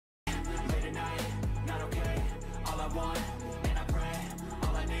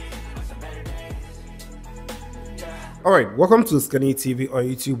Alright, welcome to OSIKANI TV on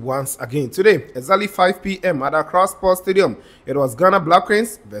YouTube once again. Today, exactly 5 p.m. at Accra Sports Stadium, it was Ghana Black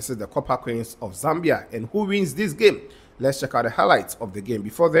Queens versus the Copper Queens of Zambia. And who wins this game? Let's check out the highlights of the game.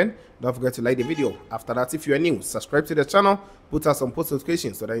 Before then, don't forget to like the video. After that, if you are new, subscribe to the channel, put us on post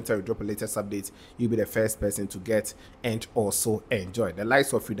notifications so that anytime we drop a latest update, you'll be the first person to get and also enjoy. The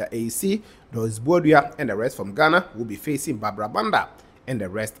likes of Frida AEC, Doris Bodia, and the rest from Ghana will be facing Barbara Banda and the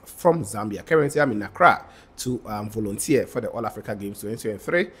rest from Zambia. Currently, I'm in Accra to volunteer for the All Africa Games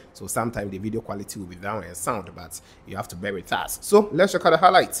 2023. So sometimes the video quality will be down and sound, but you have to bear with us. So let's check out the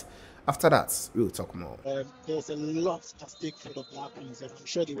highlights. After that, we will talk more. There's a lot at stake for the Black Queens, and I'm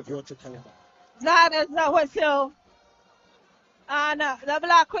sure they will be able to cover. That is the whistle. And the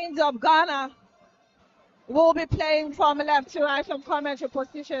Black Queens of Ghana will be playing from left to right from commentary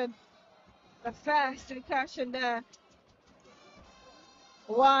position. The first recursion there.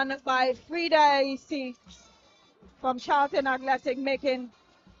 Won by Frida AEC from Charlton Athletic, making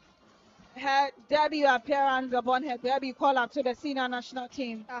her debut appearance upon her debut call-up to the senior national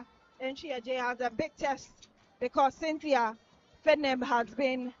team. And she has a big test because Cynthia Fidnam has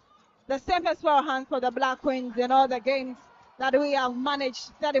been the safest pair of hands for the Black Queens in all the games that we have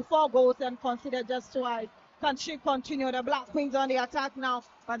managed. 34 goals and considered just twice. Can she continue? The Black Queens on the attack now,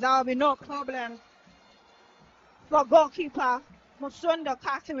 but there will be no problem for goalkeeper Musunda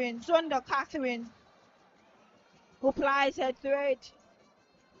Catherine, who plies her thread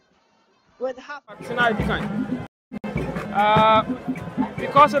with half.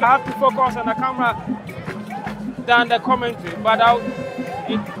 Because I have to focus on the camera than the commentary, but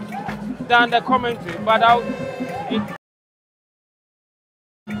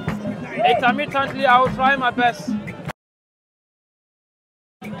intermittently I will try my best.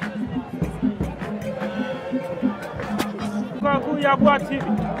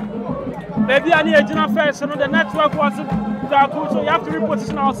 Maybe I need a first, so the network wasn't that good, so you have to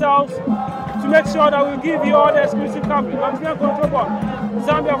reposition ourselves to make sure that we give you all the exclusive coverage. I'm going to control ball.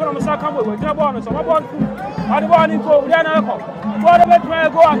 Zambia from the second way. We're going to ball. So I'm going to go. We're going to go. What about where I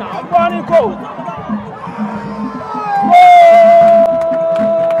go now? I'm going to go.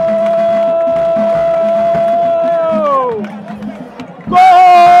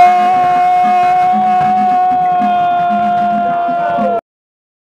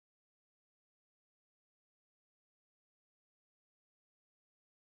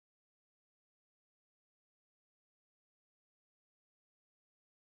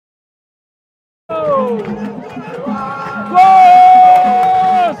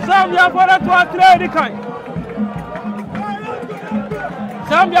 Zambia for that to trade kind.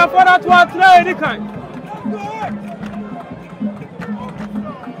 Zambia for that to trade kind.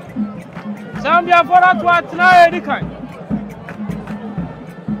 Zambia for that to trade kind.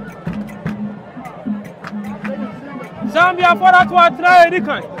 Zambia for that to trade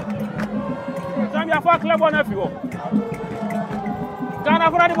kind. Zambia for club on everyone. Ghana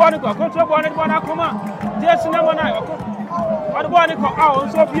for the ball, control ball, and one come on. Yes, number 9. What about it? Oh,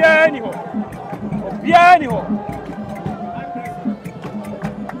 so bien,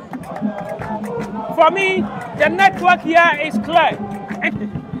 for me, the network here is clear.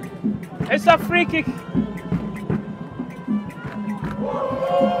 It's a free kick.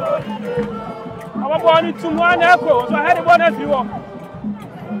 I'm going to one echo, so I had one everyone.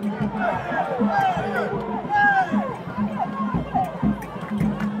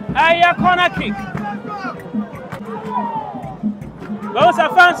 A corner kick. Those are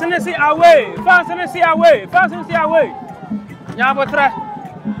fans in the sea away. Fans in the sea away. Fans in the sea away. Nyabotra.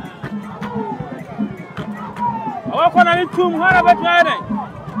 I walk on a tomb. What about Friday?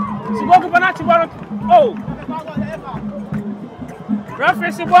 Smoke Panachi. Oh.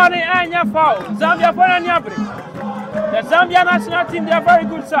 Referee Siboni and your foul. Zambia for an Yabri. The Zambia national team, they are very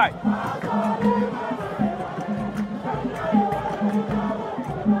good side.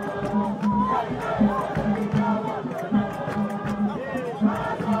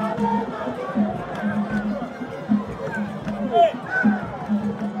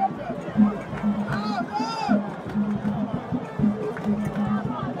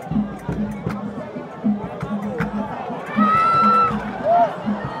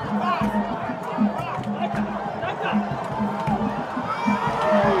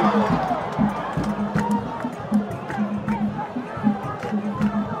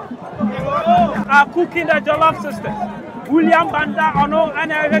 Are cooking the jollof system. William Banda or no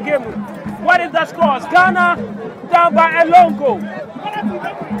any other game. What is the score? Ghana down by a long goal.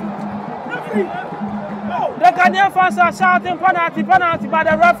 The Ghanaian fans are shouting penalty, penalty, but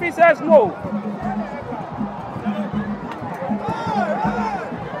the referee says no.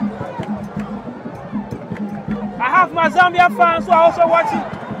 I have my Zambia fans who are also watching.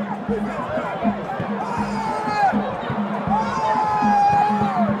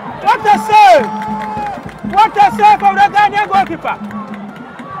 What a save! What a save from the Ghanaian goalkeeper!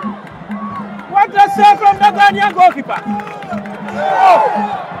 What a save from the Ghanaian goalkeeper! Oh.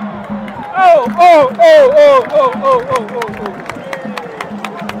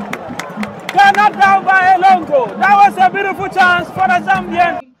 Ghana down by a long goal. That was a beautiful chance for the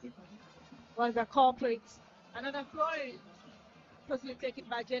Zambian. Was a corporate. Another throw-in. Supposedly taken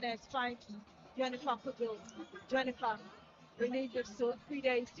by Janet. Fine. Jennifer Kudo. Jennifer. We need this so 3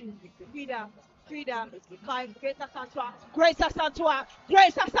 days to Frida. By Grace Asantua. Grace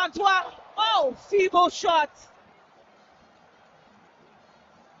Asantua. Oh, feeble shot.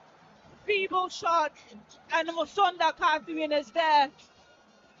 And Musonda Catherine is there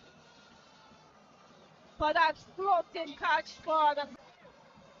for that floating catch for the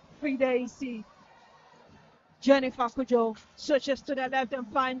 3 days. Jennifer Kujo switches to the left and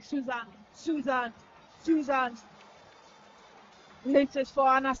finds Susan. Laces for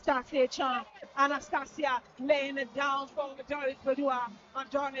Anastasia Chan. Anastasia laying it down for Doris Badua. And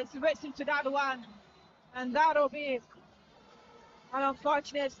Doris racing to that one. And that'll be an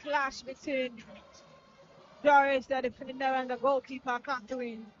unfortunate clash between Doris, the defender, and the goalkeeper,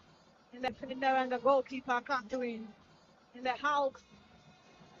 Catherine. In the house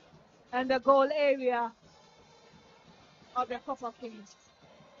and the goal area of the Copper Kings.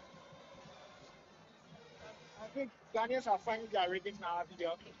 I think Ghanaians are finding their rhythm now.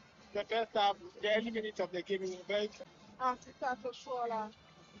 The first half, the early minutes of the game, we were very. After Tato Shola,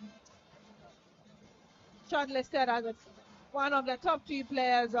 shortlisted as one of the top 3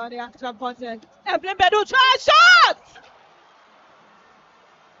 players on the African continent. Evelyn Bedu tries shot!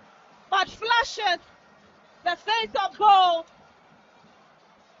 But flashes the face of goal.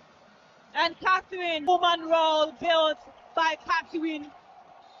 And Catherine, woman roll built by Catherine.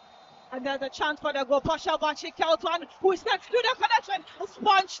 And there's a chance for the goal. Portia Bachi Kelton, who is next to the connection,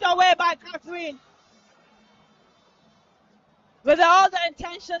 sponged away by Catherine. With all the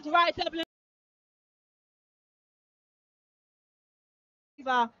intentions right,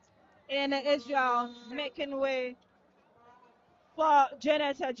 in Israel, making way for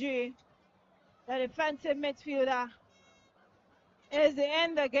Janet Adji, the defensive midfielder, is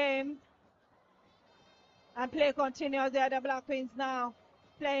in the game. And play continues there. The Black Queens now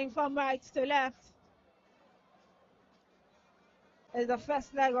playing from right to left. Is the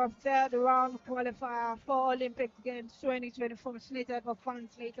first leg of third round qualifier for Olympic Games 2024, slated for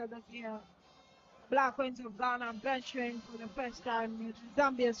France later this year. Black Queens of Ghana venturing for the first time.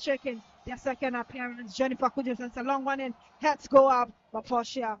 Zambia is shaking their second appearance. Jennifer Kujo sends a long one in. Heads go up, but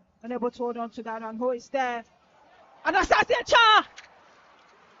Portia unable to hold on to that one. Who is there? Anastasia Cha!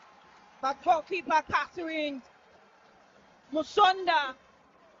 But goalkeeper Catherine Musonda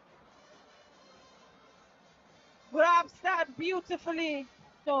grabs that beautifully.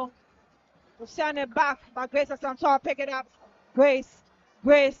 So we'll send it back, but Grace Asantua pick it up. Grace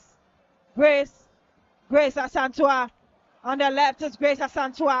Asantua. On the left is Grace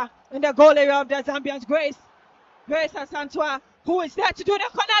Asantua. In the goal area of the Zambians, Grace Asantua, who is there to do the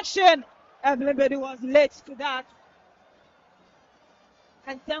connection. Evelyn Bedu was late to that.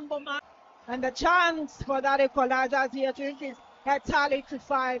 And Temboma. And the chance for that equalizer is here to increase her tally to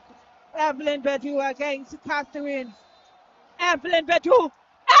 5. Evelyn Bedu against Catherine. Evelyn Bedu.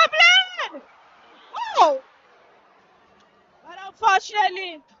 Evelyn! Oh! But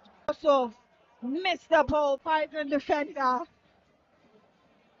unfortunately, also missed the ball, fighting defender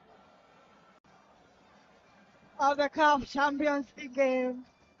of the CAF Champions League game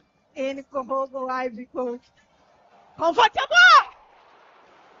in Kohogo, Ivory Coast. Comfortable!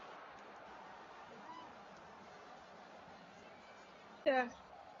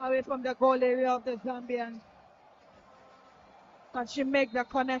 Away from the goal area of the Zambian. Can she make the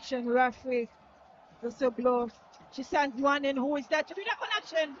connection? Referee whistle blows. She sends one in. Who is there to do the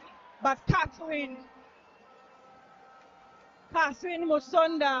connection? But Catherine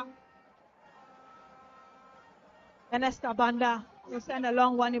Musonda and Esther Banda will send a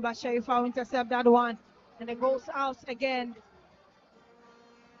long one, but Sherifa will intercept that one. And it goes out again.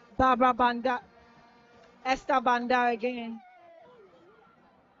 Barbara Banda, Esther Banda again.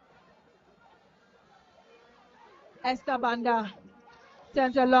 Esther Banda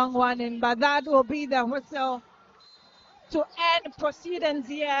sends a long one in, but that will be the whistle to end proceedings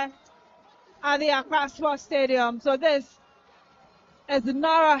here at the Accra Sports Stadium. So this is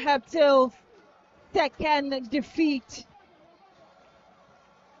Nora Heptil's second defeat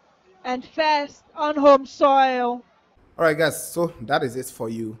and first on home soil. All right, guys, so that is it for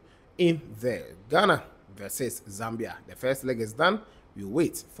you in there. Ghana versus Zambia. The first leg is done. We'll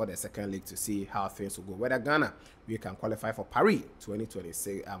wait for the second leg to see how things will go. Whether Ghana we can qualify for Paris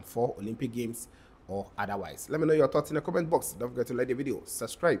 2026 for Olympic Games or otherwise. Let me know your thoughts in the comment box. Don't forget to like the video,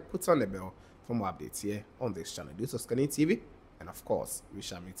 subscribe, put on the bell for more updates here on this channel. This is OSIKANI TV, and of course, we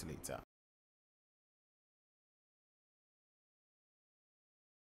shall meet later.